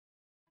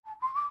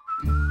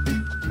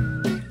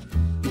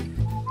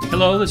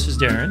Hello, this is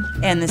Darren.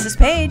 And this is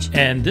Paige.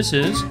 And this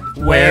is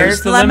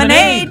Where's the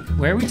Lemonade?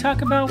 Where we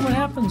talk about what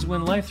happens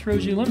when life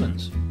throws you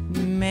lemons.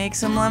 Make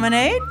some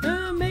lemonade?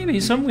 Maybe.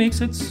 Some weeks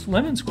it's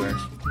lemon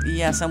squares.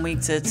 Yeah, some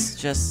weeks it's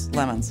just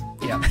lemons.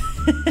 Yeah.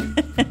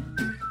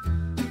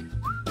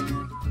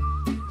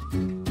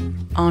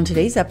 On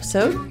today's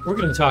episode, We're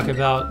going to talk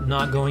about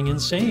not going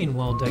insane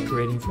while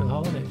decorating for the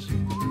holidays.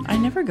 I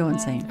never go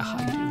insane.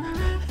 I do.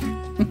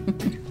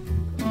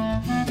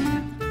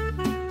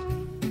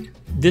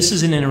 This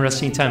is an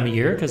interesting time of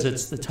year because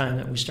it's the time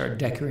that we start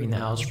decorating the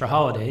house for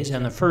holidays.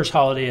 And the first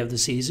holiday of the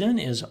season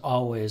is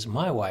always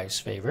my wife's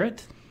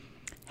favorite.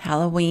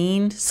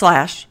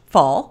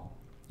 Halloween/fall.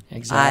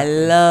 Exactly. I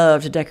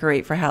love to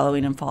decorate for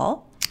Halloween and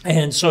fall.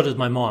 And so does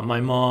my mom. My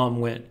mom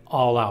went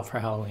all out for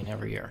Halloween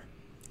every year.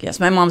 Yes,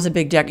 my mom's a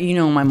big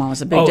my mom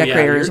is a big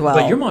decorator as well.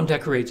 But your mom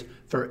decorates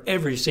for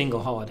every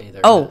single holiday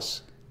there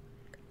is.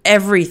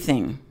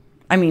 Everything.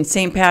 I mean,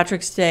 St.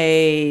 Patrick's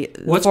Day,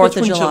 What's 4th of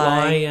between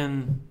July.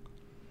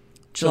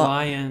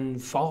 July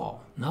and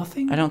fall?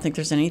 Nothing? I don't think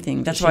there's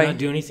anything. That's Does she why. not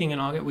do anything in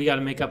August? We got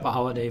to make up a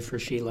holiday for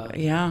Sheila.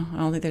 Yeah, I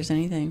don't think there's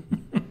anything.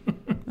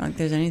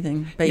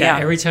 But yeah.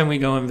 Every time we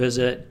go and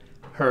visit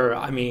her,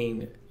 I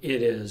mean,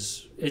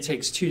 it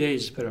takes 2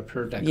 days to put up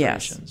her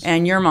decorations. Yes,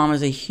 and your mom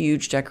is a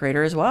huge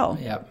decorator as well.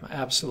 Yep,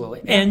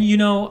 absolutely. And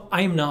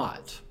I'm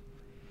not.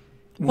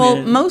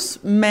 Well,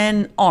 most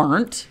men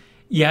aren't.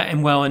 Yeah,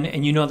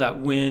 and you know that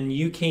when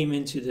you came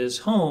into this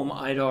home,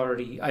 I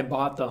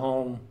bought the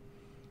home,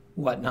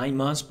 9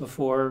 months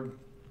before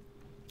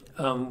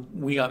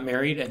we got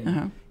married,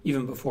 and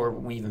even before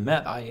we even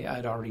met,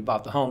 I'd already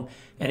bought the home,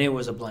 and it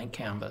was a blank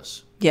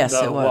canvas. Yes, it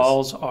was. The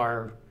walls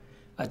are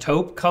a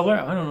taupe color.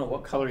 I don't know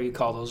what color you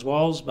call those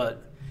walls,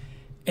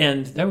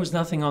 and there was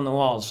nothing on the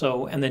walls.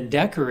 So, and then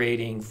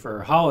decorating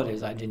for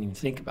holidays, I didn't even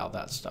think about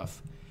that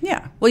stuff.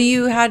 Yeah. Well,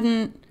 you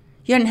hadn't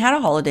had a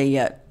holiday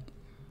yet.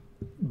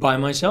 By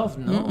myself,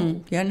 no.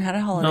 Mm-mm. You hadn't had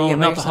a holiday no, yet.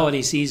 No, not the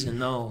holiday season,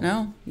 no.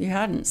 No, you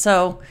hadn't.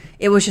 So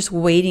it was just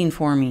waiting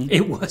for me.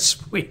 It was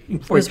waiting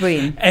for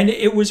me. And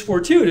it was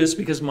fortuitous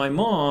because my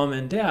mom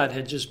and dad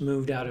had just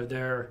moved out of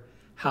their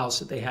house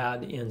that they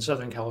had in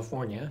Southern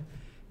California.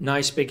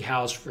 Nice big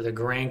house for the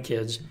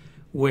grandkids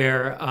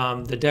where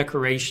the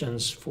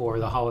decorations for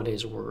the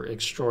holidays were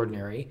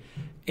extraordinary.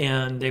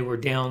 And they were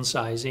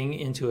downsizing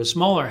into a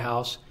smaller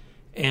house,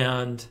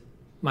 and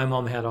my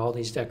mom had all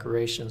these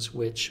decorations,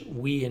 which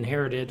we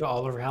inherited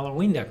all of our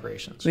Halloween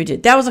decorations. We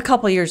did. That was a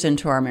couple years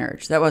into our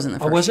marriage. That wasn't the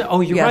first. Oh, was it? Oh,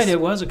 you're yes. right. It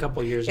was a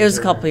couple years. It was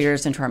a couple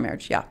years into our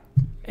marriage. Yeah.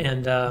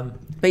 And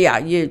but yeah,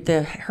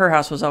 her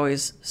house was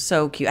always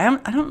so cute.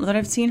 I don't know that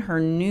I've seen her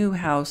new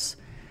house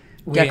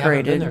decorated. We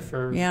haven't been there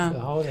for the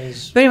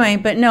holidays. But anyway,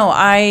 no,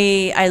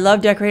 I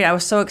love decorating. I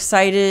was so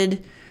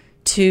excited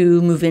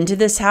to move into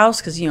this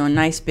house because a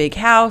nice big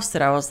house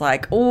that I was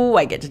like, oh,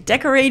 I get to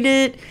decorate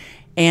it.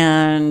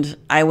 And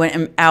I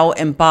went out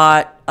and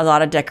bought a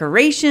lot of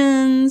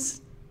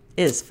decorations.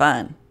 It is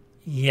fun.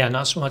 Yeah,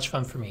 not so much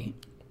fun for me.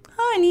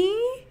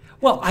 Honey.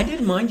 Well, I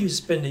didn't mind you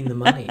spending the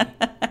money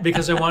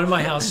because I wanted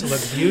my house to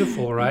look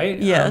beautiful, right?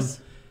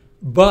 Yes.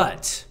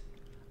 But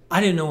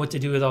I didn't know what to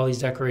do with all these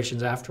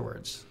decorations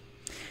afterwards.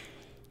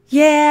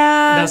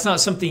 Yeah. That's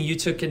not something you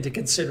took into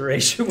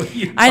consideration when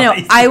you I know.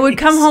 things. I would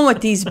come home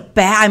with these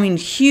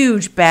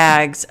huge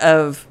bags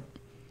of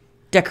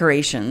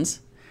decorations.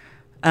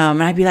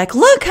 And I'd be like,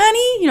 look,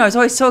 honey, I was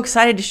always so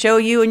excited to show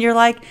you. And you're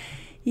like,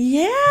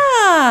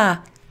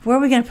 yeah, where are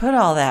we going to put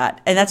all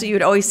that? And that's what you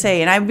would always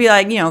say. And I'd be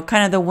like,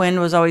 kind of the wind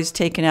was always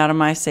taken out of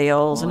my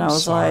sails. And I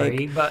was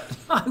like, but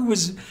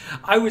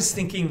I was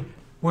thinking,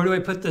 where do I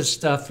put this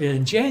stuff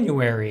in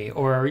January?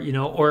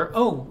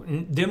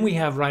 Then we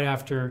have right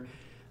after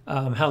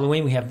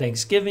Halloween, we have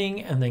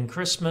Thanksgiving and then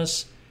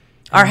Christmas.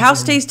 Our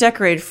house stays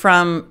decorated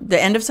from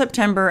the end of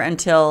September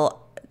until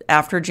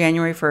after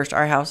January 1st,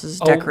 our house is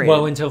decorated.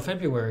 Well, until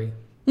February.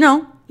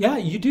 No. Yeah,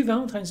 you do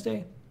Valentine's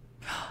Day.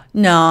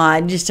 No,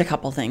 just a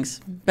couple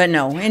things. But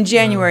no, in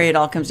January it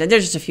all comes down.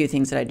 There's just a few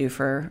things that I do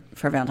for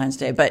Valentine's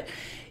Day. But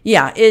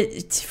yeah,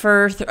 it's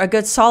for a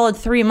good solid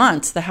 3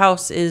 months, the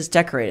house is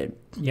decorated.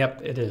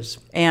 Yep, it is.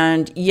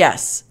 And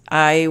yes,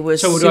 I was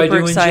super excited. So what do I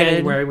do in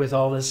January with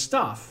all this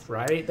stuff,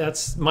 right?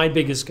 That's my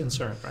biggest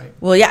concern, right?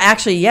 Well, yeah,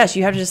 actually, yes.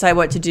 You have to decide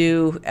what to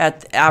do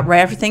right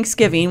after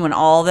Thanksgiving when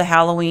all the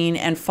Halloween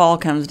and fall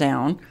comes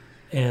down.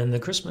 And the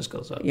Christmas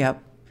goes up. Yep.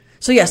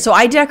 So, yeah, so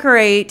I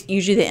decorate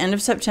usually the end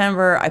of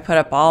September. I put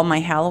up all my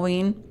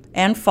Halloween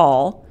and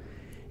fall.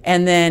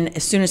 And then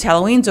as soon as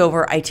Halloween's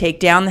over, I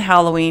take down the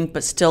Halloween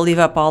but still leave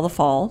up all the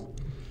fall.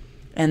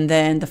 And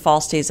then the fall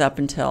stays up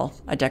until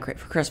I decorate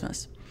for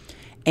Christmas.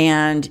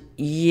 And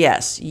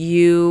yes,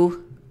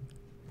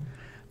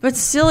 but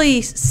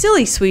silly,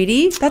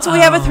 sweetie. That's what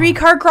we have a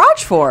 3-car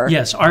garage for.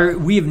 Yes,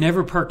 we have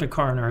never parked a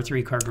car in our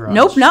 3-car garage.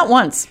 Nope, not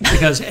once.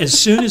 Because as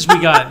soon as we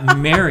got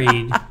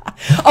married...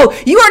 Oh,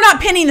 you are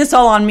not pinning this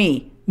all on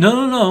me.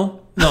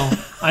 No,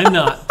 I'm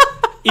not.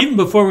 Even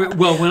before,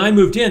 when I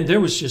moved in, there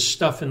was just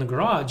stuff in the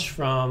garage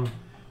from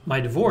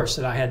my divorce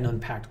that I hadn't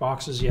unpacked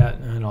boxes yet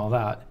and all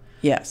that.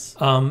 Yes.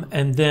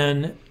 And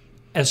then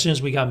as soon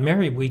as we got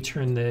married, we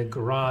turned the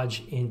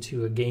garage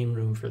into a game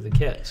room for the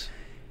kids.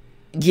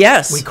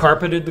 Yes. We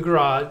carpeted the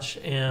garage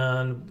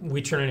and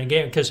we turned it into a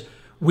game because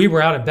we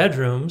were out of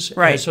bedrooms.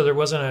 Right. So there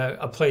wasn't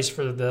a place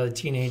for the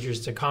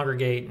teenagers to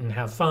congregate and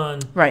have fun.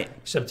 Right.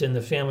 Except in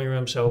the family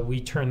room. So we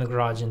turned the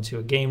garage into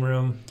a game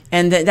room.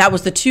 And that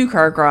was the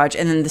 2-car garage.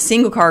 And then the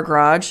single-car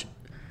garage,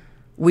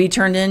 we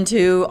turned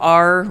into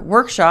our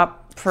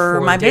workshop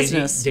for my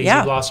business.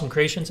 Daisy Blossom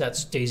Creations.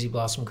 That's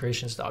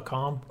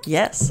daisyblossomcreations.com.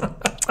 Yes.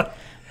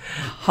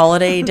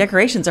 Holiday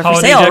decorations are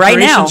for sale right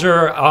now. Holiday decorations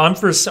are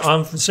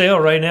on for sale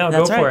right now.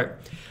 That's Go for it.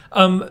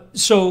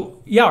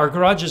 So, yeah, our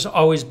garage has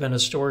always been a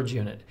storage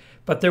unit.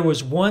 But there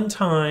was one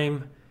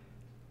time,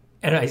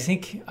 and I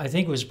think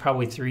it was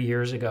probably 3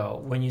 years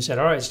ago, when you said,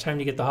 all right, it's time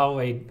to get the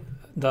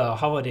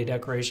holiday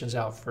decorations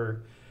out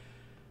for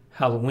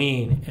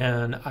Halloween,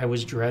 and I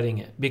was dreading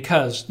it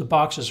because the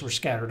boxes were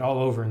scattered all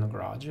over in the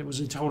garage. It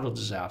was a total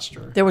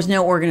disaster. There was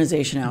no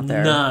organization out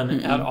there. None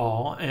at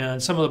all.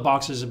 And some of the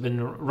boxes have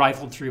been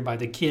rifled through by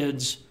the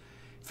kids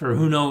for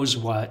who knows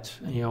what,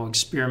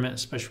 experiment,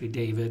 especially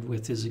David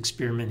with his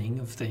experimenting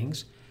of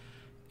things.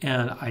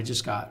 And I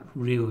just got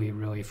really,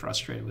 really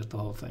frustrated with the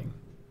whole thing.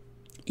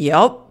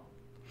 Yep.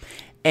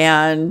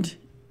 And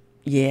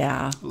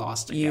yeah.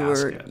 Lost a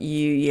gasket.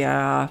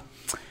 Yeah.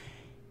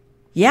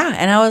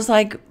 And I was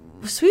like,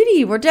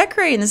 sweetie, we're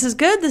decorating. This is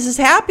good. This is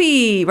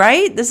happy,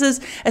 right? This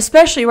is,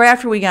 especially right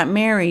after we got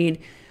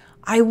married,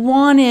 I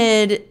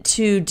wanted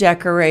to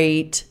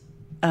decorate.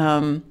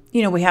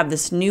 We have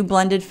this new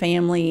blended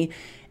family,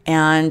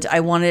 and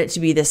I wanted it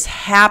to be this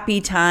happy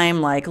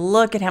time. Like,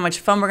 look at how much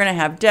fun we're going to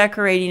have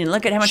decorating, and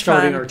look at how much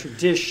starting fun. our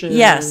traditions.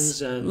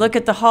 Yes. Look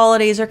at the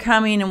holidays are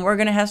coming, and we're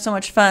going to have so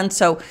much fun.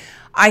 So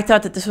I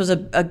thought that this was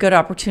a good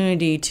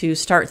opportunity to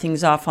start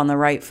things off on the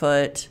right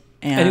foot.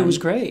 And it was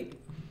great.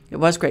 It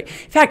was great.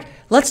 In fact,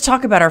 let's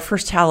talk about our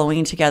first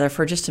Halloween together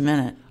for just a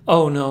minute.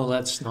 Oh, no,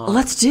 let's not.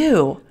 Let's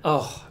do.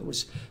 Oh, it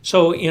was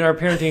so in our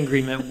parenting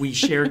agreement, we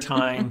share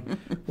time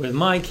with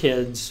my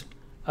kids,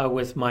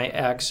 with my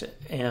ex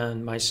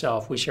and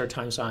myself. We share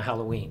times on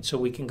Halloween. So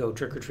we can go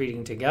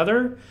trick-or-treating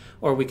together,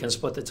 or we can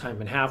split the time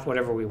in half,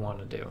 whatever we want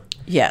to do.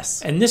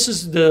 Yes. And this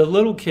is the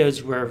little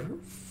kids were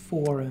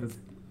 4 and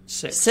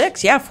 6.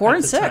 4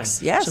 and 6.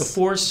 Time. Yes. So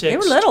 4, 6, they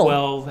were little.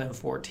 12, and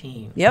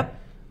 14. Yep.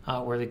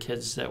 Were the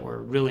kids that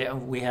were really,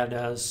 we had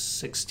a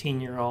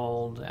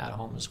 16-year-old at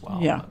home as well.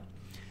 Yeah.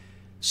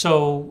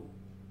 So,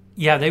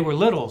 yeah, they were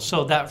little.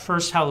 So that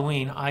first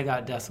Halloween, I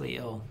got deathly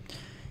ill.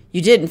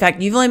 You did. In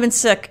fact, you've only been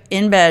sick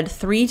in bed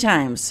 3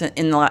 times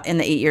in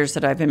the 8 years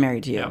that I've been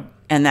married to you. Yeah.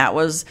 And I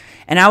was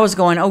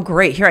going, oh,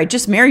 great. Here, I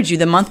just married you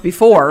the month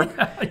before,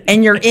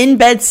 and you're in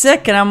bed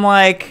sick. And I'm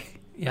like,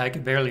 yeah, I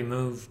could barely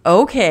move.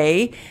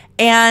 Okay.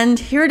 And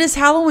here it is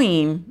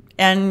Halloween.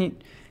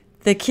 And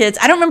the kids,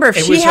 I don't remember if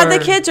she had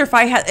the kids or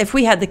if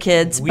we had the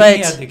kids. We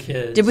had the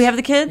kids. Did we have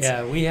the kids?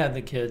 Yeah, we had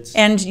the kids.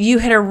 And you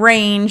had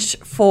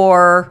arranged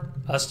for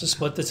us to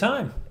split the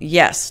time.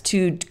 Yes,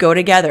 to go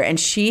together. And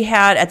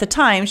at the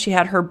time, she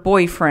had her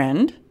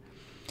boyfriend,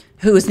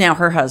 who is now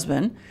her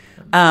husband.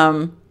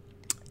 And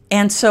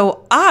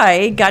so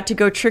I got to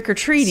go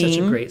trick-or-treating.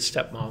 Such a great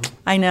stepmom.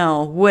 I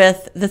know,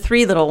 with the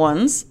 3 little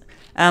ones.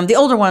 The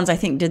older ones, I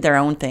think, did their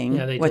own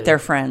thing with their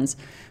friends.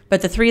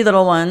 But the 3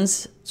 little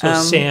ones... So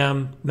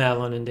Sam,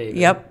 Madeline, and David.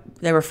 Yep.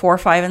 They were 4,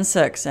 5, and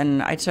 6.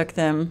 And I took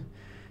them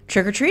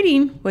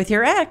trick-or-treating with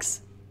your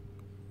ex.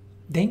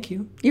 Thank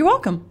you. You're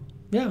welcome.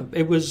 Yeah,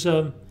 it was...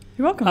 You're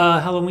welcome.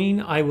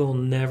 Halloween, I will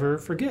never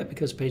forget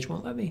because Paige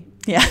won't let me.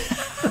 Yeah.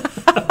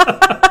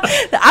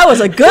 I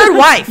was a good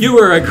wife. You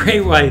were a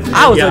great wife.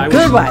 I was a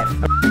good wife.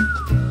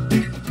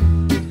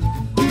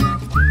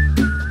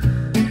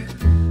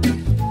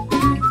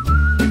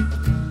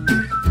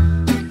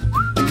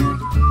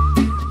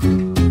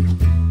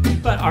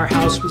 Our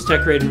house was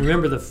decorated.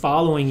 Remember, the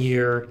following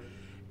year,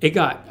 it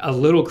got a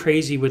little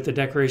crazy with the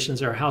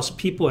decorations of our house.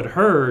 People had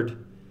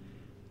heard,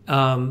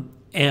 and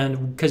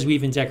because we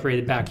even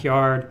decorated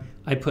backyard,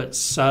 I put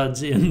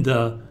suds in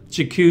the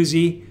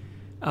jacuzzi.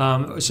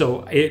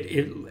 So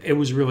it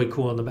was really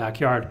cool in the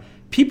backyard.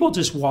 People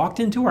just walked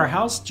into our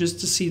house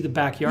just to see the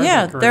backyard.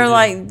 Yeah,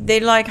 decorated.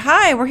 they're like,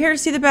 hi, we're here to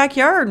see the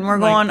backyard. And we're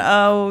going,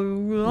 oh,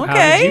 okay.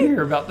 How did you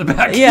hear about the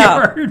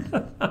backyard?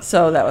 Yeah.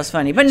 So that was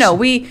funny. But no,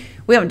 we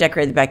haven't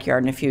decorated the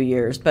backyard in a few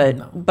years,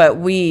 but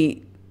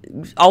we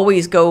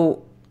always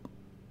go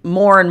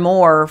more and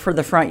more for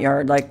the front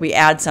yard. Like we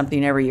add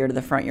something every year to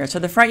the front yard. So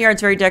the front yard's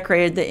very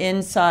decorated. The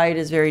inside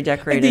is very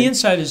decorated. The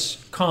inside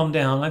is calmed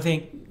down. I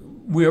think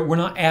we're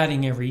not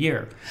adding every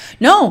year.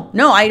 No,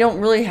 I don't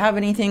really have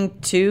anything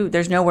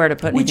there's nowhere to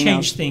put anything else. We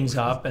change things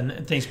up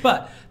and things.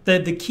 But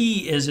the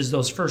key is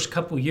those first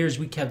couple of years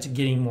we kept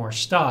getting more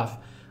stuff.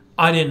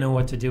 I didn't know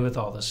what to do with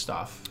all this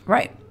stuff.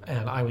 Right.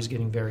 And I was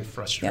getting very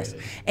frustrated.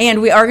 Yes.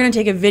 And we are going to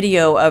take a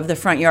video of the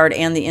front yard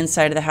and the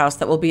inside of the house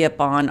that will be up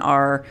on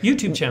our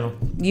YouTube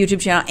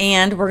channel.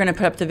 And we're going to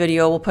put up the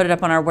video. We'll put it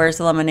up on our Where's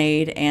the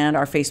Lemonade and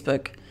our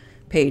Facebook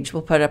page.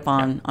 We'll put it up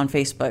on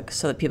Facebook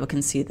so that people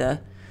can see the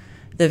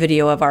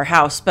video of our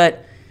house.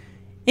 But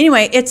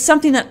Anyway, it's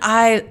something that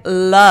I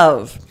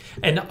love.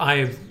 And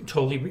I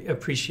totally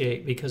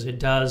appreciate, because it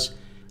does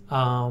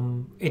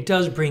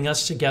bring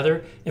us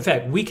together. In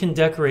fact, we can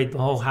decorate the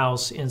whole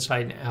house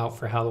inside and out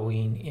for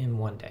Halloween in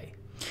one day.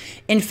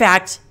 In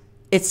fact,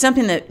 it's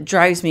something that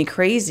drives me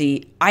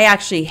crazy. I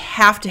actually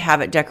have to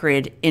have it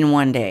decorated in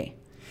one day.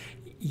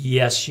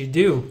 Yes, you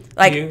do.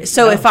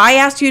 If I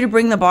asked you to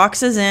bring the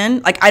boxes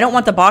in, I don't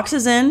want the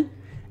boxes in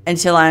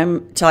until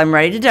I'm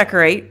ready to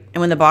decorate. And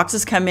when the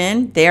boxes come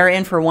in, they are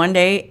in for one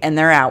day and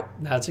they're out.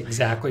 That's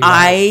exactly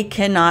right. I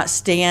cannot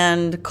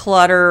stand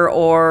clutter,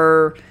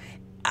 or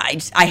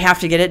I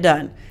have to get it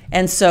done.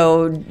 And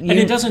so, and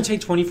it doesn't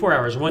take 24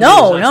 hours. One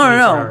no, day is no, not 24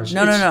 no, hours.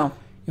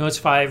 No. It's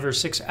 5 or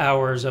 6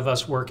 hours of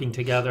us working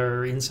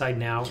together inside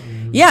and out.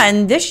 Yeah,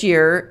 and this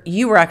year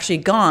you were actually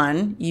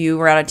gone. You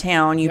were out of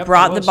town. You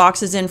brought the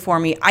boxes in for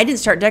me. I didn't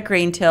start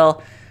decorating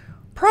until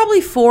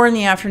probably 4 in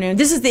the afternoon.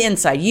 This is the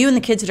inside. You and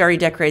the kids had already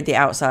decorated the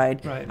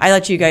outside. Right. I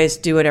let you guys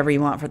do whatever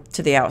you want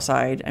to the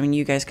outside. I mean,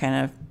 you guys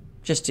kind of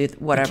just do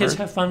whatever. The kids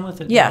have fun with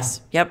it. Yes.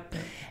 Now. Yep.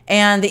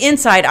 And the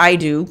inside I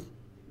do.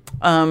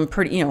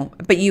 But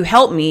you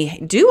helped me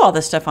do all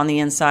this stuff on the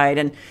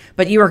inside,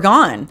 but you were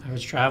gone. I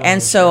was traveling.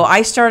 And so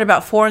I started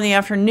about 4 in the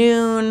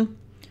afternoon.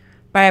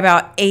 By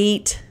about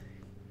 8,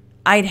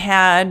 I'd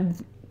had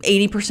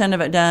 80% of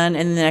it done,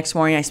 and the next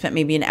morning I spent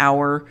maybe an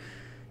hour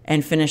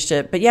and finished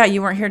it. But yeah,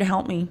 you weren't here to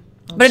help me.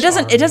 But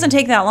it doesn't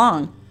take that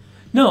long.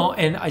 No,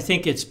 and I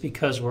think it's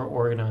because we're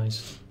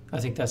organized. I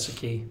think that's the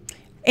key.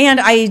 And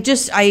I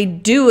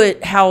do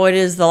it how it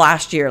is the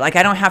last year.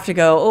 I don't have to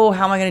go, oh,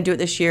 how am I going to do it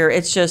this year?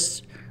 It's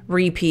just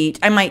repeat.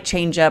 I might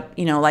change up,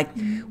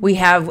 we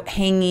have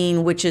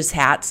hanging witches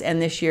hats, and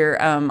this year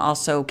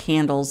also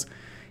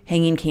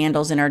hanging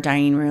candles in our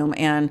dining room.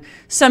 And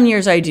some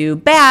years I do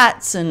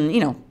bats,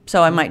 and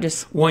so I might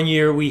just. One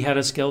year we had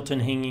a skeleton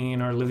hanging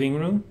in our living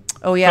room.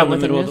 Oh yeah, in the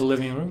middle of the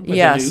living room. With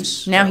yes. A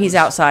noose. Now he's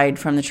outside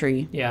from the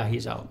tree. Yeah,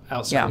 he's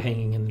outside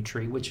hanging in the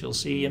tree, which you'll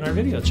see in our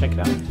video. Check it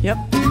out. Yep.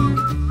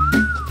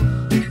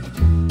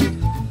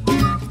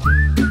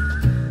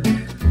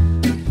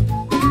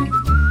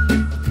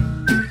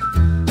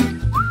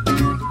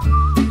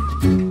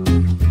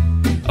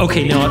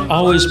 Okay, now it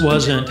always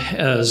wasn't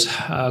as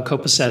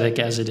copacetic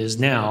as it is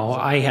now.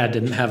 I had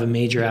to have a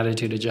major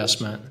attitude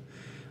adjustment.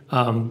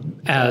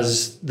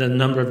 As the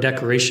number of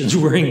decorations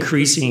were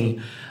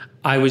increasing,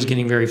 I was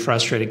getting very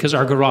frustrated because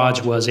our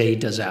garage was a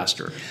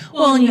disaster.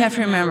 Well, and you have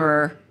to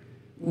remember,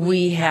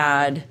 we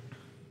had,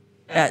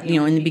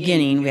 in the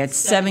beginning, we had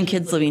 7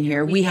 kids living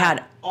here. We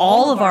had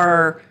all of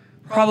our,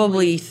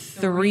 probably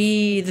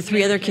the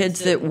 3 other kids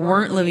that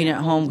weren't living at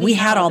home, we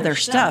had all their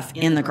stuff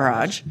in the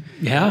garage.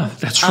 Yeah,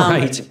 that's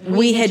right.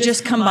 We had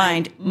just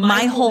combined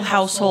my whole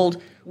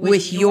household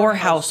with your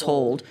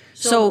household.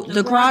 So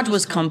the garage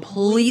was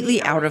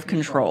completely out of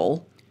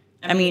control.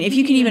 I mean, if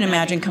you can even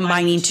imagine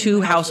combining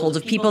 2 households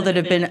of people that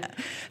have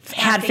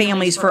had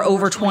families for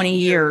over 20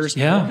 years,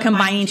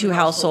 combining 2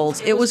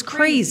 households, it was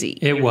crazy.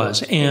 It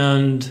was.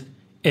 And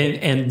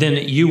then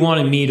you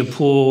wanted me to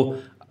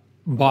pull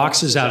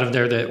boxes out of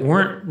there that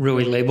weren't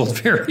really labeled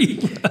very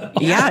well.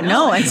 Yeah,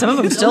 no, and some of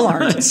them still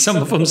aren't. Some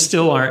of them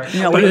still aren't.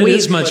 But it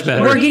is much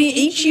better. We're getting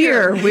each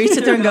year. We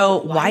sit there and go,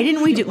 why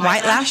didn't we do? Why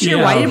last year?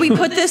 Yeah. Why did we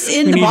put this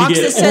in the box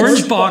that says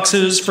orange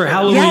boxes for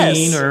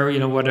Halloween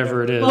or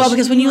whatever it is? Well,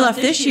 because when you left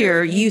this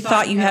year, you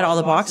thought you had all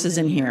the boxes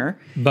in here,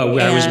 but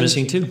I was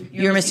missing 2.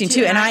 You were missing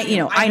 2, and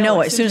I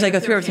know it. As soon as I go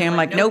through everything, I'm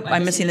like, nope,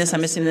 I'm missing this.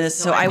 I'm missing this.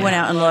 So I went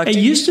out and looked. It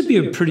used to be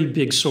a pretty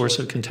big source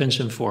of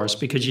contention for us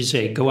because you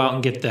say go out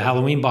and get the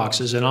Halloween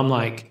boxes, and I'm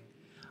like,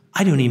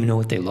 I don't even know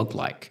what they look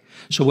like.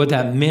 So what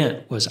that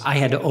meant was I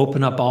had to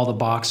open up all the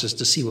boxes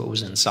to see what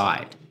was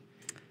inside.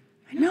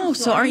 I know.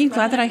 So aren't you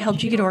glad that I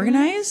helped you get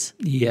organized?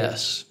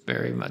 Yes,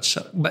 very much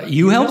so. But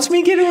you helped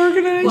me get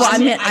organized? Well, I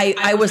meant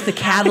I was the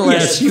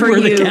catalyst for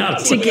you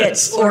to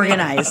get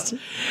organized.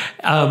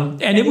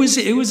 And it was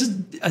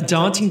a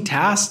daunting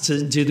task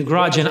to do the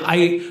garage. And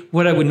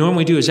what I would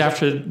normally do is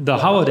after the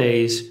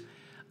holidays,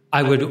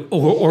 I would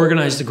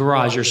organize the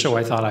garage, or so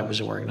I thought I was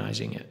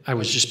organizing it. I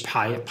was just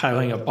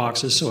piling up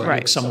boxes so it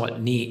looked somewhat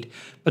neat,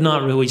 but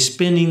not really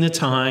spending the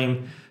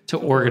time to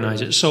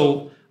organize it.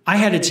 So I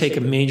had to take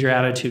a major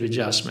attitude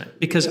adjustment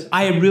because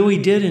I really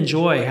did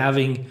enjoy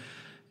having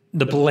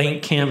the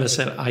blank canvas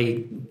that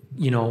I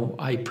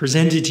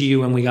presented to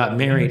you when we got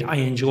married. I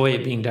enjoy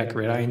it being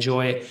decorated. I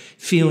enjoy it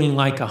feeling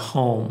like a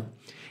home.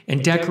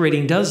 And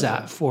decorating does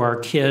that for our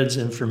kids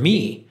and for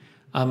me.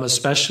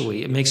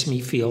 Especially, it makes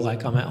me feel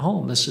like I'm at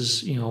home. This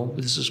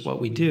is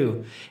what we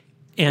do.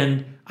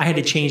 And I had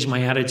to change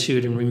my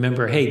attitude and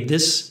remember, hey,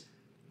 this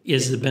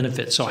is the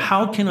benefit. So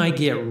how can I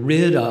get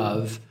rid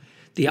of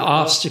the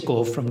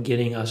obstacle from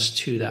getting us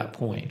to that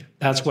point?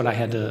 That's what I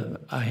had to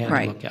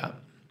look at.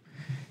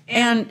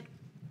 And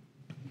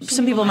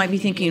some people might be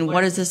thinking,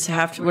 what does this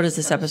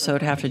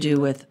episode have to do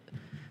with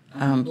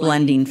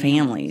blending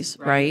families,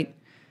 right?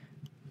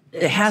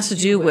 It has to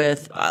do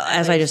with,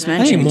 as I just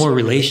mentioned, I think more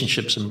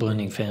relationships and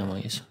blending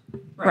families.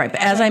 Right,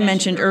 but as I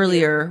mentioned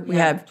earlier, we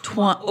have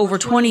over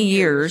 20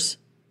 years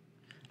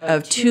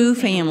of two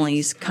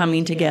families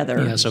coming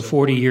together. Yeah, so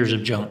 40 years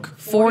of junk.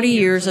 40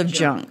 years of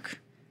junk.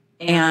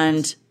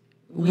 And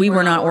we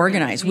were not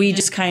organized. We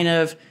just kind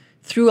of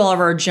threw all of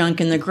our junk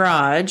in the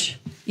garage.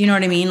 You know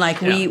what I mean?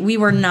 Like we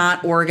were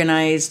not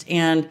organized,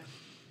 and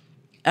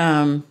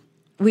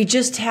we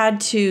just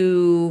had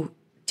to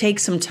take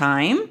some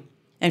time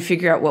and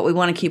figure out what we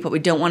want to keep, what we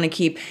don't want to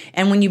keep.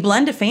 And when you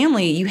blend a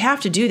family, you have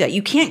to do that.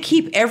 You can't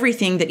keep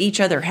everything that each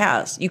other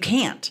has. You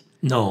can't.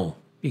 No,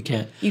 you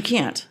can't. You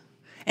can't.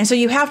 And so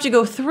you have to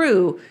go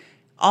through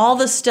all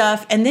the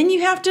stuff, and then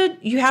you have to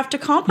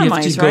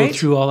compromise, you have to right? go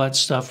through all that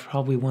stuff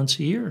probably once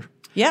a year.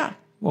 Yeah.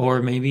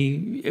 Or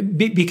maybe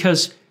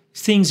because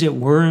things that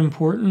were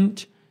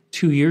important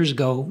 2 years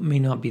ago may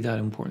not be that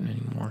important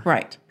anymore.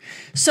 Right.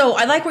 So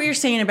I like what you're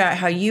saying about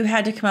how you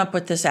had to come up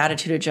with this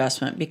attitude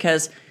adjustment,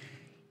 because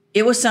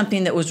it was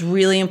something that was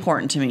really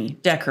important to me.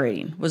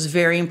 Decorating was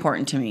very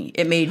important to me.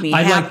 It made me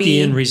happy. I liked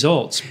the end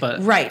results,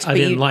 but right, I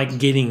didn't like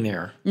getting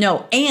there.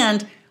 No,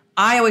 and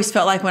I always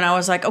felt like when I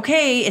was like,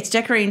 okay, it's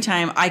decorating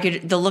time,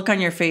 the look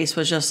on your face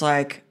was just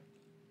like,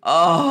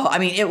 oh, I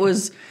mean,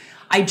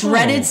 I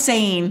dreaded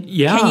saying,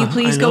 can you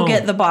please go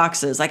get the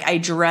boxes? Like, I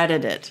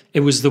dreaded it. It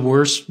was the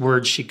worst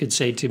word she could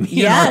say to me.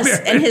 Yes,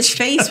 and his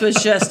face was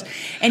just,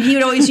 and he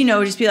would always,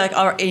 just be like,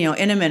 oh,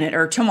 in a minute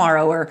or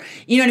tomorrow, or,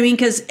 you know what I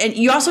mean? And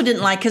you also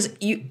didn't like, because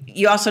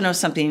you also know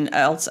something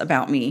else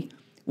about me.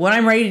 When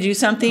I'm ready to do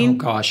something. Oh,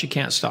 gosh, you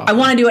can't stop. I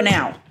want to do it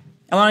now.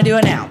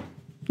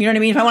 You know what I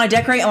mean? If I want to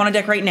decorate, I want to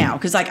decorate now,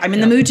 because like I'm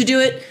in the mood to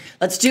do it.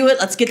 Let's do it.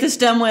 Let's get this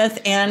done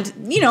with. And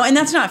and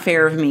that's not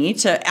fair of me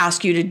to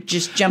ask you to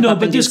just jump up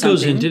and do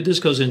something. This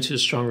goes into a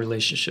strong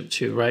relationship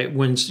too, right?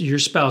 When your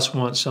spouse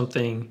wants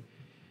something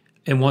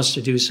and wants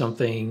to do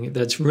something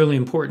that's really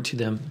important to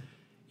them,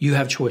 you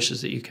have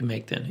choices that you can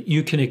make. Then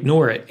you can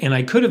ignore it. And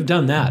I could have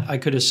done that. I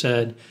could have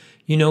said,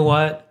 you know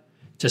what?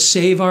 To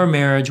save our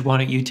marriage, why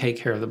don't you take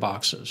care of the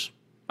boxes?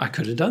 I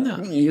could have done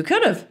that. You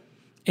could have.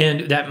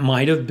 And that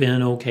might have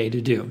been okay to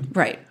do.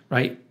 Right.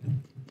 Right.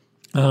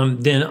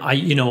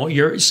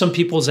 Then some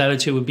people's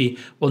attitude would be,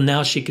 well,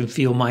 now she can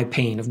feel my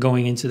pain of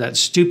going into that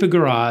stupid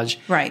garage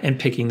and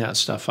picking that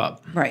stuff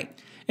up. Right.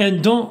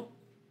 And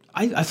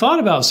I thought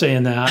about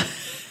saying that.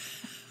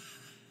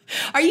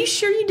 Are you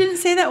sure you didn't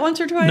say that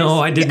once or twice? No,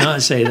 I did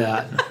not say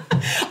that.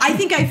 I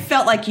think I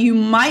felt like you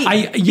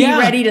might be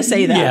ready to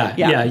say that.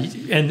 Yeah.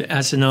 And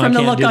I said, no, From I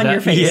can't do that. the look on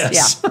your face.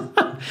 Yes.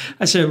 Yeah.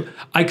 I said,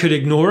 I could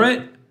ignore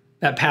it.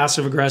 That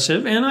passive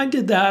aggressive, and I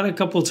did that a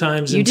couple of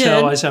times I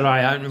said, all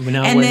right,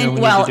 now we need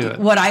to do it.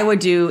 What I would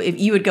do, if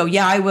you would go,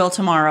 yeah, I will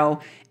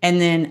tomorrow,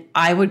 and then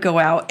I would go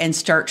out and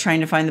start trying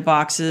to find the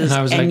boxes,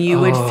 and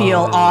you would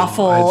feel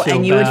awful,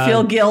 and you would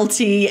feel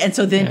guilty, and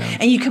so then,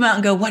 and you come out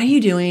and go, what are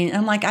you doing? And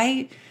I'm like,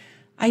 I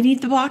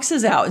need the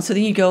boxes out, and so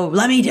then you go,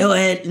 let me do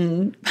it,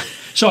 and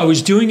so I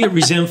was doing it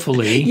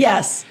resentfully.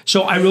 Yes.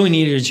 So I really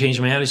needed to change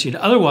my attitude.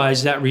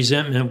 Otherwise, that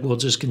resentment will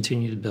just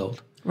continue to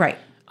build. Right.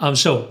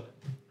 So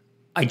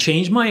I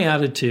changed my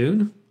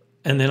attitude,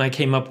 and then I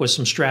came up with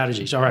some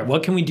strategies. All right,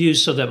 what can we do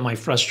so that my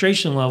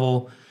frustration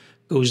level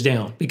goes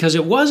down? Because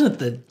it wasn't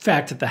the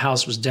fact that the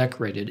house was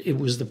decorated. It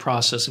was the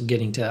process of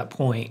getting to that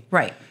point.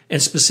 Right.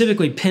 And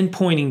specifically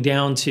pinpointing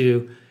down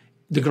to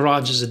the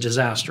garage is a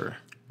disaster.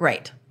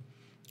 Right.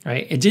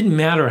 Right. It didn't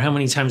matter how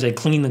many times I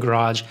cleaned the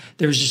garage.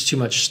 There was just too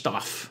much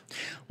stuff.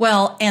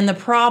 Well, and the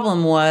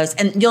problem was,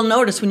 and you'll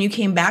notice when you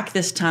came back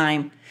this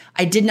time,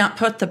 I did not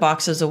put the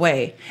boxes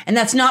away. And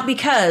that's not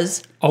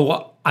because... Oh,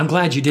 well, I'm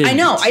glad you did. I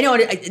know.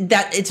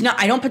 That it's not.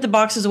 I don't put the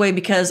boxes away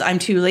because I'm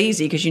too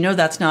lazy, because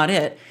that's not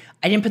it.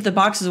 I didn't put the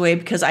boxes away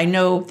because I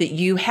know that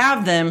you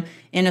have them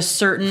in a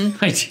certain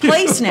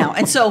place now.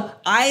 And so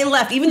I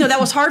left, even though that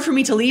was hard for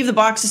me to leave the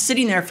boxes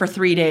sitting there for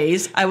 3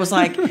 days. I was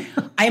like,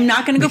 I am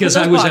not going to go put those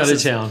boxes. Because I was out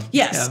of town.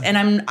 Yes. Yeah.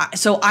 And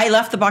so I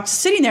left the boxes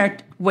sitting there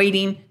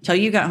waiting till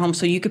you got home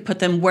so you could put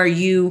them where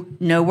you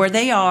know where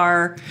they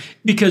are.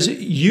 Because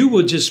you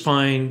would just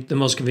find the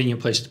most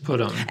convenient place to put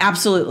them.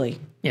 Absolutely.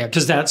 Yeah,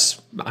 because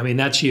that's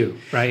you,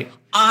 right?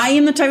 I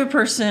am the type of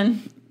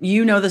person,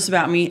 you know this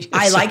about me,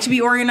 I like to be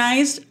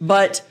organized,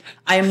 but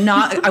I am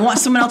not. I want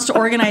someone else to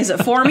organize it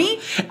for me.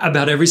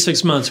 About every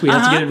 6 months, we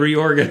have to get it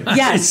reorganized.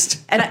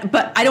 Yes,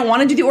 but I don't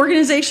want to do the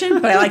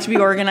organization, but I like to be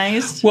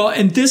organized. Well,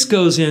 and this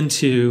goes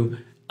into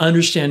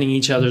understanding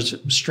each other's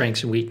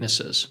strengths and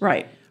weaknesses.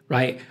 Right.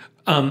 Right.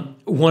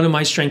 One of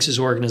my strengths is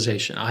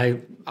organization.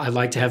 I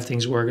like to have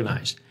things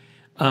organized,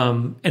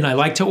 and I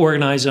like to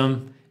organize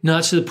them.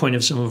 Not to the point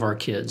of some of our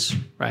kids,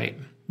 right?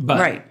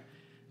 But right.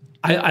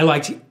 I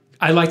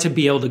like to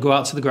be able to go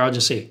out to the garage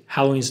and say,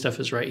 Halloween stuff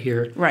is right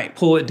here. Right.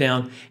 Pull it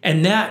down.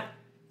 And that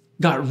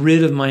got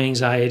rid of my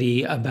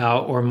anxiety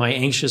about, or my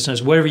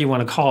anxiousness, whatever you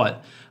want to call it,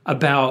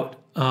 about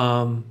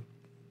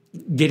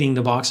getting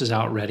the boxes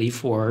out ready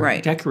for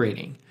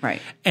decorating.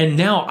 Right. And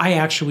now I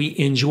actually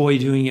enjoy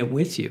doing it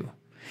with you.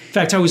 In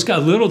fact, got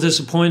a little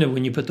disappointed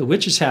when you put the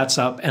witches' hats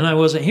up and I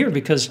wasn't here,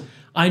 because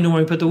I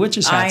normally put the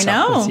witch's hats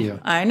up with you.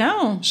 I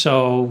know.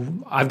 So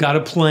I've got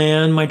to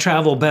plan my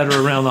travel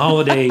better around the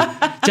holiday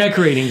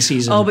decorating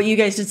season. Oh, but you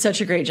guys did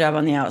such a great job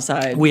on the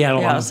outside. We had a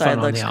lot of fun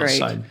on the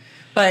outside. Great.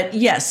 But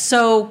yes,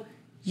 so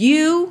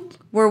you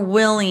were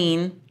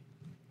willing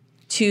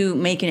to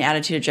make an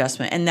attitude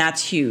adjustment, and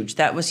that's huge.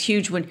 That was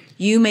huge when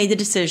you made the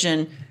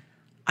decision.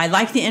 I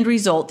like the end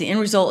result. The end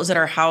result is that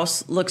our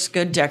house looks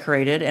good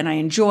decorated, and I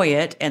enjoy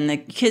it, and the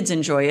kids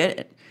enjoy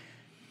it.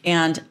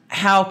 And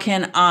how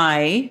can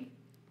I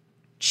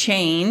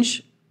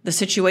change the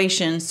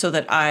situation so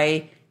that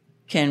I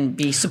can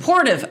be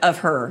supportive of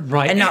her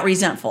and not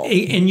resentful?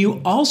 And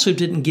you also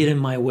didn't get in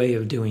my way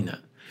of doing that.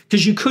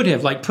 Because you could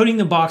have, like putting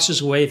the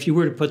boxes away, if you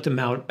were to put them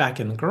out back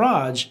in the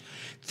garage,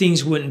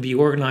 things wouldn't be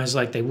organized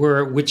like they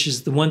were, which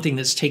is the one thing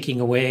that's taking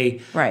away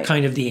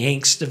kind of the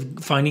angst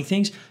of finding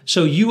things.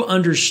 So you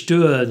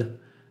understood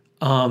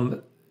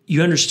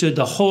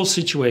the whole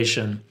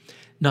situation,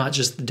 not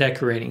just the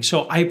decorating.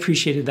 So I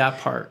appreciated that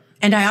part.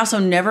 And I also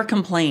never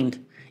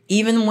complained.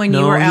 Even when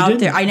you were out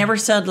there, I never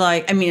said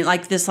like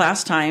this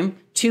last time,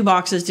 2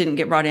 boxes didn't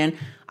get brought in.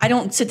 I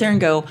don't sit there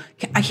and go,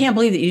 I can't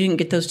believe that you didn't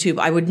get those 2.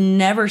 I would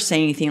never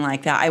say anything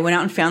like that. I went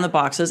out and found the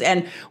boxes,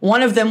 and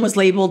one of them was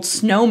labeled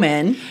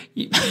snowmen.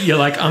 You're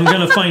like, I'm going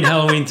to find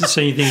Halloween to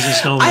say things in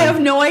snowmen. I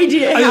have no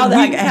idea how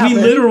that happened.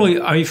 We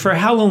literally, for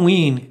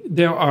Halloween,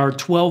 there are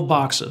 12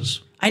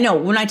 boxes. I know.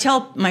 When I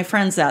tell my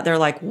friends that, they're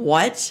like,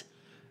 what?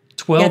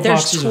 12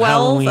 boxes of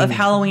Halloween. Of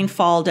Halloween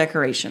fall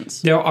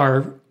decorations. There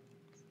are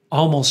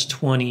almost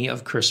 20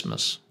 of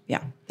Christmas.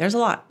 Yeah, there's a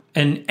lot.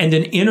 And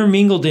then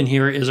intermingled in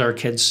here is our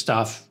kids'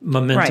 stuff,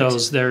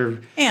 mementos, their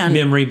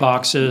memory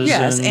boxes,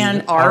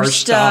 and our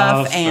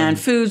stuff and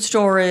food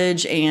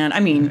storage, and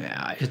I mean,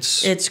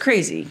 it's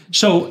crazy.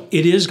 So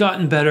it has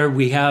gotten better.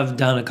 We have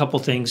done a couple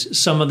things.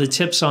 Some of the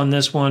tips on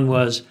this one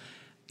was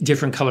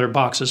different colored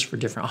boxes for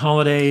different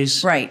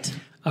holidays, right?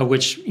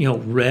 Which,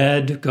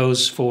 red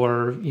goes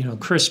for,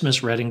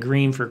 Christmas, red and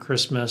green for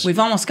Christmas. We've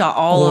almost got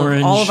all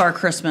of our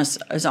Christmas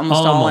is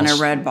almost all in a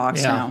red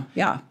box now.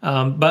 Yeah.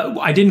 But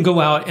I didn't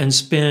go out and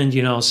spend,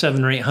 $700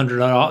 or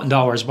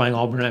 $800 buying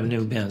all brand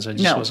new bins. I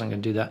just wasn't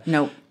going to do that.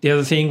 Nope. The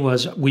other thing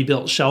was we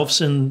built shelves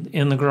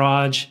in the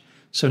garage.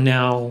 So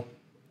now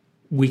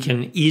we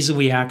can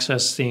easily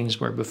access things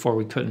where before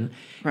we couldn't.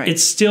 Right.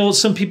 It's still,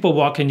 some people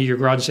walk into your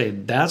garage and say,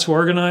 that's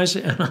organized.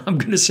 And I'm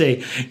going to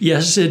say,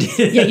 yes, it is.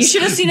 Yeah, you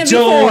should have seen it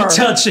before. Don't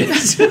touch it.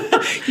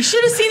 You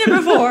should have seen it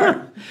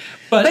before.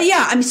 But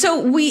yeah,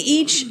 so we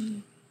each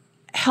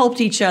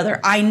helped each other.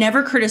 I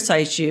never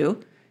criticized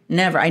you.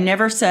 Never. I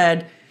never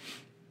said,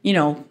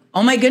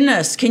 oh my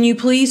goodness, can you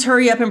please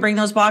hurry up and bring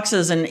those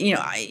boxes? And,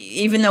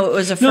 even though it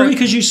was No,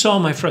 because you saw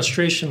my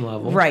frustration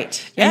level.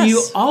 Right. And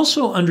you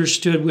also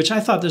understood, which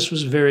I thought this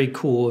was very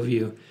cool of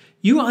you,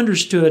 you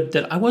understood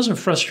that I wasn't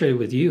frustrated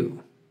with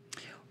you.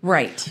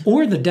 Right.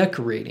 Or the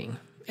decorating.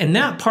 And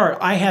that part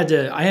I had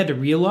to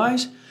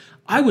realize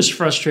I was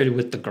frustrated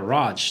with the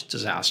garage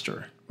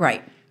disaster.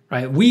 Right.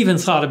 Right. We even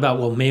thought about,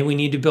 well, maybe we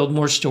need to build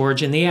more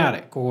storage in the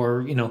attic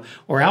or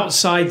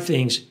outside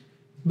things.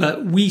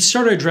 But we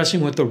started addressing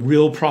what the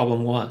real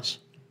problem was,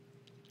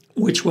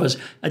 which was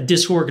a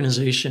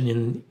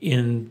disorganization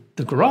in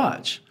the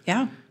garage.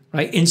 Yeah.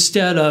 Right.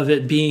 Instead of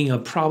it being a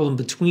problem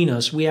between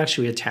us, we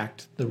actually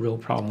attacked the real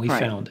problem. We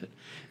found it.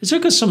 It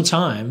took us some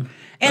time.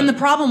 And the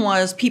problem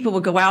was people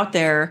would go out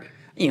there,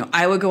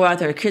 I would go out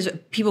there,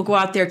 people go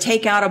out there,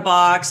 take out a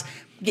box,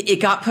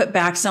 it got put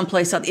back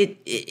someplace else.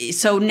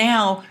 So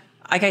now,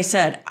 like I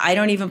said, I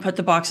don't even put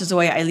the boxes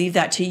away. I leave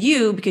that to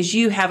you because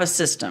you have a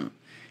system.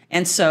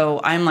 And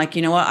so I'm like,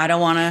 you know what? I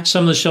don't want to.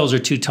 Some of the shelves are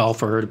too tall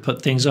for her to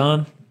put things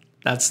on.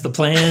 That's the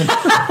plan.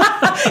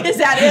 Is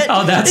that it?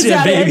 Oh, that's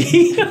it,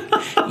 baby.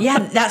 Yeah,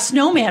 that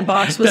snowman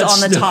box was on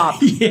the top.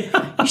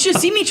 Yeah. You should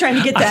see me trying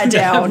to get that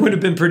down. That would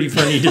have been pretty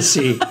funny to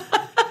see.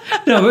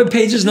 No, but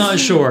Paige is not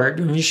short.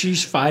 I mean,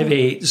 she's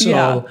 5'8",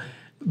 so,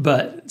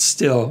 but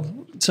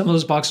still, some of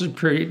those boxes are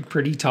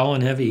pretty tall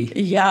and heavy.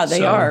 Yeah,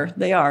 they are.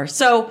 They are.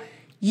 So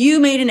you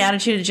made an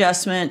attitude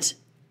adjustment.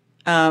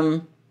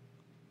 I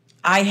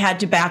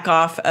had to back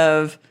off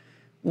of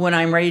when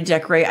I'm ready to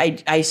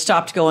decorate. I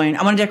stopped going,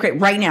 I want to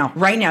decorate right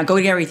now, go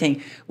get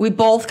everything. We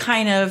both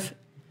kind of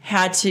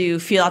had to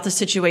feel out the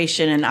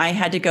situation, and I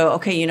had to go,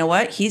 okay, you know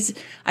what?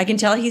 I can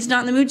tell he's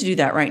not in the mood to do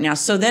that right now.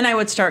 So then I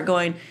would start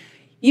going,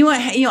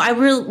 I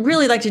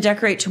really like to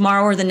decorate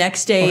tomorrow or the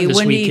next day. Or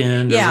this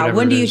weekend.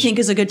 When do you think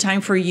is a good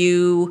time for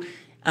you?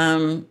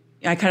 I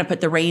kind of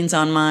put the reins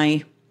on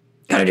my,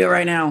 gotta do it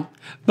right now.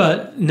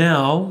 But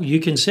now you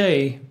can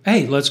say,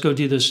 hey, let's go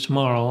do this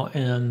tomorrow,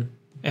 and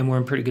we're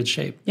in pretty good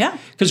shape. Yeah.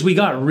 Because we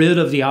got rid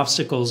of the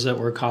obstacles that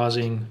were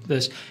causing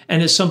this.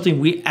 And it's something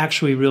we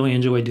actually really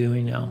enjoy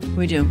doing now.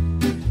 We do.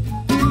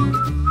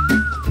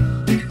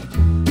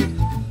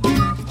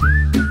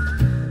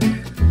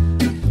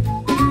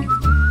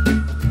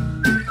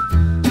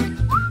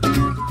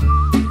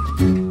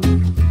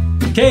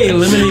 Okay,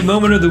 eliminating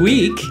moment of the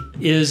week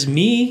is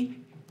me,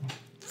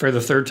 for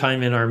the third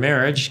time in our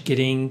marriage,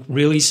 getting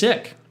really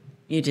sick.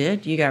 You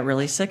did? You got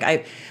really sick?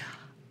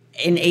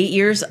 in 8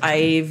 years,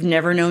 I've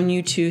never known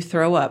you to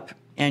throw up,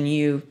 and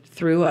you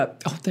threw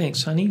up. Oh,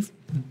 thanks, honey.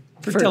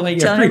 For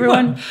telling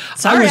everyone.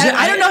 Sorry,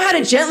 I don't know how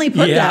to gently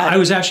put that. Yeah, I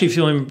was actually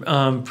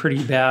feeling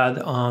pretty bad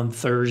on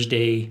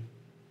Thursday.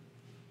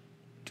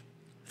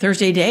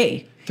 Thursday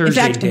day. In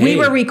fact, we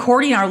were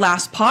recording our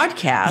last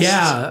podcast.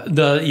 Yeah,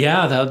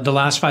 the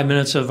last 5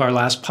 minutes of our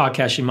last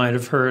podcast, you might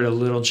have heard a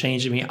little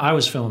change in me. I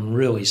was feeling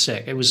really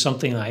sick. It was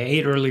something I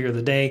ate earlier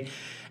the day,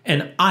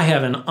 and I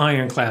have an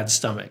ironclad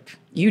stomach.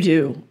 You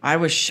do. I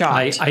was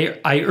shocked.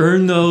 I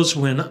earned those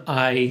when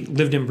I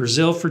lived in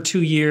Brazil for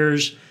 2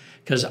 years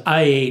because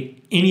I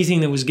ate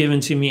anything that was given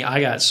to me. I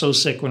got so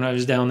sick when I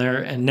was down there,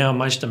 and now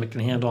my stomach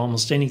can handle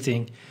almost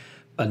anything,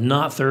 but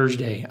not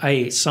Thursday. I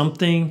ate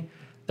something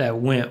that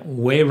went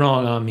way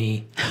wrong on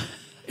me,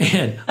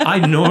 and I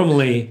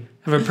normally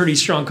have a pretty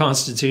strong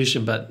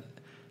constitution, but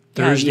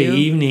Thursday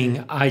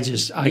evening, I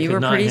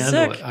could not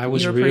handle it. I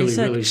was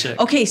really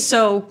sick. Okay,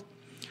 so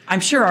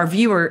I'm sure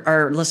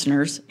our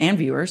listeners and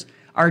viewers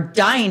are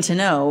dying to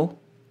know,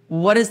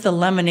 what is the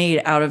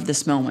lemonade out of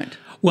this moment?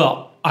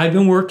 Well, I've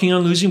been working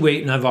on losing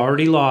weight, and I've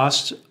already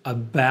lost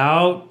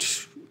about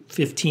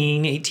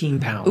 15, 18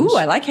 pounds. Ooh,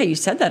 I like how you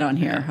said that on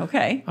here.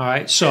 Okay. All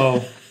right,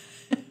 so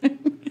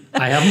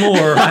I have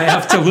more I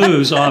have to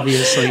lose,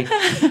 obviously.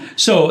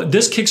 So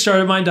this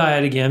kickstarted my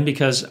diet again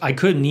because I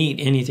couldn't eat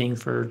anything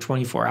for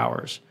 24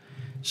 hours.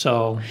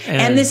 So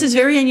and this is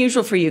very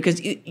unusual for you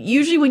because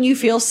usually when you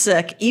feel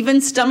sick,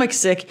 even stomach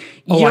sick,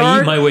 I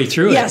eat my way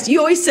through it. Yes, you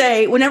always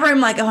say, whenever I'm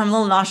like, I'm a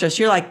little nauseous,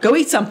 you're like, go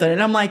eat something.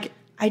 And I'm like,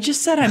 I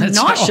just said I'm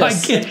nauseous. How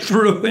I get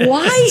through it.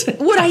 Why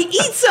would I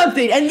eat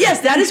something? And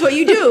yes, that is what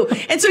you do.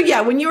 And so,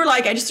 yeah, when you were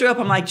like, I just threw up,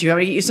 I'm like, do you want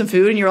me to get you some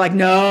food? And you're like,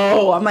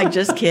 no. I'm like,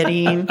 just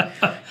kidding.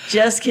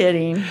 Just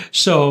kidding.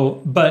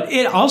 So, but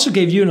it also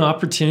gave you an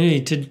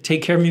opportunity to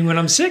take care of me when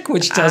I'm sick,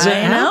 which doesn't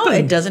happen.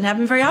 It doesn't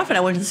happen very often.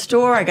 I went to the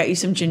store. I got you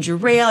some ginger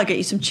ale. I got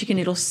you some chicken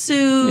noodle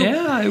soup.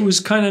 Yeah, it was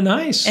kind of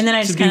nice. And then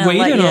I just kind of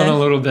waited on a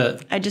little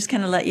bit. I just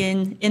kind of let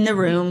you in the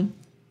room.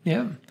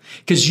 Yeah,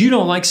 because you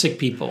don't like sick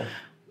people.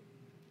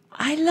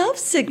 I love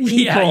sick people.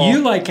 Yeah,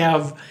 you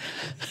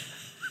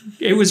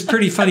it was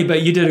pretty funny,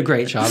 but you did a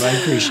great job. I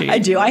appreciate it. I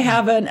do. I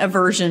have an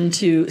aversion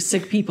to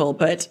sick people,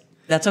 but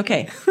that's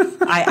okay.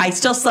 I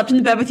still slept in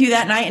the bed with you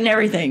that night and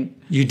everything.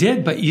 You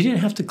did, but you didn't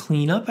have to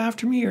clean up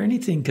after me or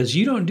anything because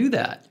you don't do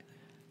that.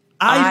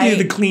 I do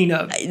the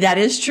cleanup. That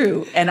is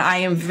true. And I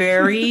am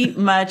very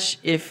much,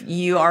 if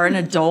you are an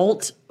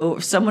adult,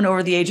 or someone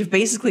over the age of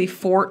basically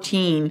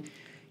 14,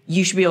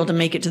 you should be able to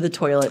make it to the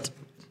toilet.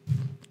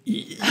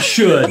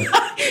 Should.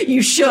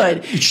 You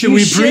should. Should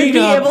we bring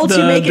up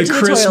the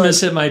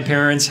Christmas at my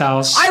parents'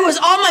 house? I was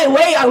on my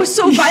way. I was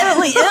so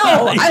violently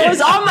ill. Yeah. I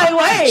was on my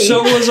way.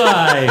 So was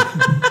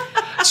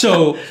I.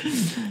 So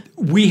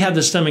we had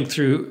the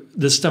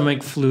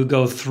stomach flu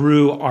go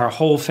through our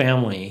whole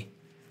family.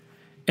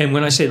 And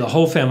when I say the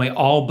whole family,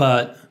 all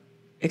but...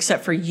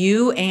 Except for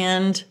you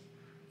and...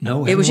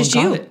 No, it was just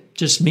you.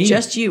 Just me.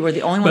 Just you were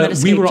the only one that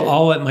escaped. But we were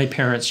all at my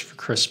parents' for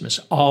Christmas.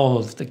 All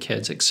of the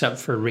kids except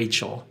for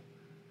Rachel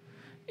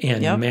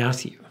and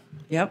Matthew.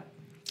 Yep.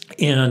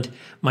 And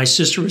my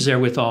sister was there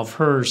with all of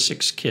her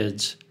 6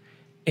 kids.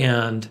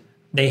 And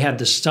they had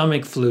the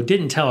stomach flu.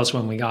 Didn't tell us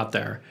when we got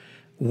there.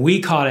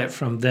 We caught it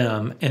from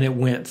them, and it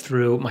went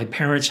through. My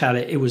parents had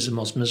it. It was the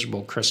most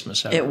miserable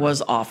Christmas ever. It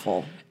was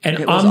awful.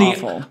 And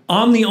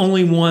I'm the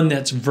only one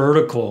that's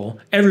vertical.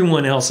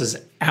 Everyone else is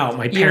out.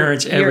 My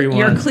parents, everyone.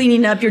 You're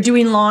cleaning up. You're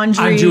doing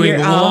laundry. I'm doing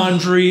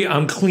laundry.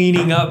 I'm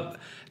cleaning up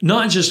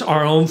not just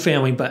our own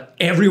family, but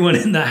everyone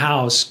in the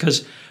house.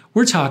 Because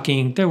we're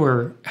talking, there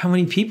were how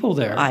many people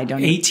there? I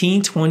don't know.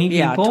 18, 20 people?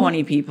 Yeah,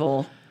 20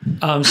 people.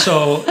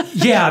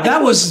 That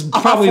was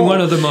probably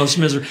one of the most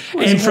miserable.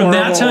 And from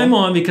that time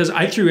on, because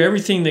I threw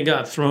everything that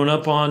got thrown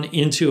up on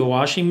into a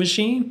washing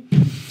machine,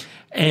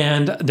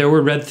 and there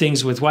were red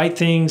things with white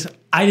things.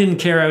 I didn't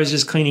care. I was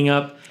just cleaning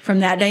up. From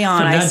that day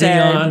on, I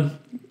said,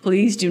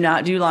 please do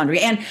not do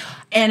laundry. And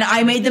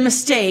I made the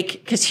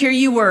mistake, because here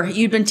you were.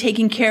 You'd been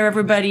taking care of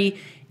everybody.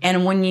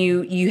 And when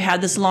you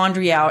had this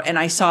laundry out and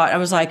I saw it, I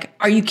was like,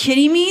 are you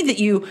kidding me that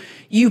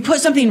you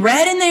put something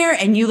red in there?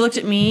 And you looked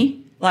at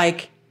me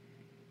like...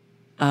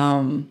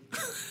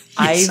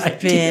 Yes, I've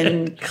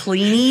been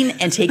cleaning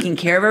and taking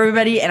care of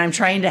everybody, and I'm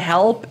trying to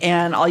help,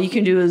 and all you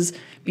can do is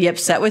be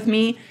upset with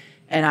me.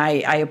 And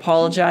I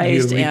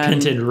apologized. You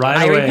repented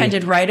right away. I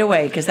repented right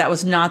away because that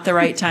was not the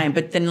right time.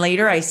 But then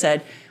later I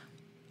said,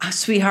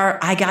 sweetheart,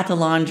 I got the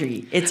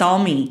laundry. It's all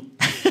me.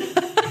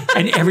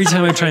 And every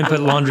time I try and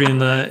put laundry in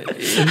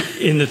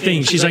the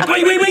thing, she's like,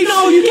 wait,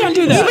 no, you can't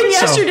do that. Even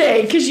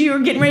yesterday, because you were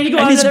getting ready to go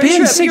on another trip.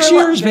 And it's been 6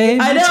 years, babe.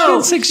 I know.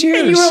 It's been 6 years.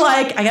 And you were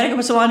like, I got to go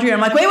put some laundry. And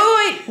I'm like, wait.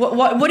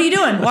 What are you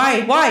doing?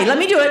 Why? Let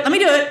me do it.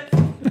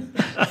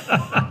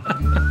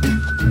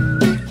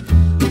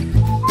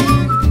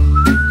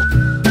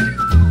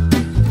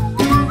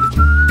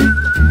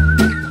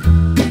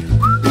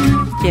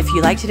 If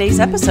you like today's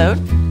episode,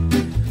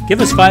 give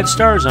us 5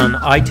 stars on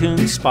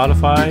iTunes,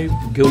 Spotify,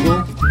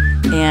 Google.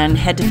 And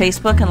head to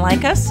Facebook and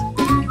like us.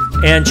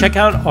 And check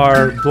out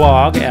our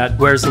blog at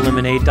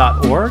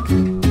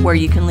where'sthelemonade.org, where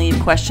you can leave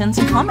questions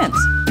and comments.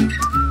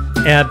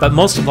 But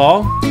most of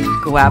all,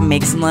 go out and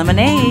make some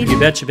lemonade. You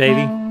betcha,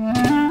 baby.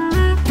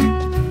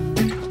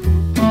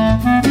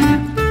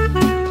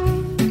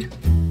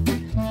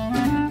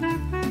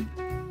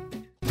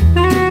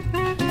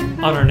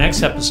 On our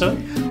next episode,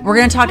 we're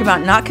going to talk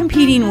about not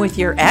competing with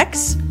your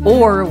ex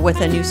or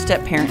with a new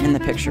step parent in the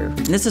picture.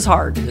 And this is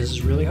hard. This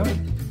is really hard.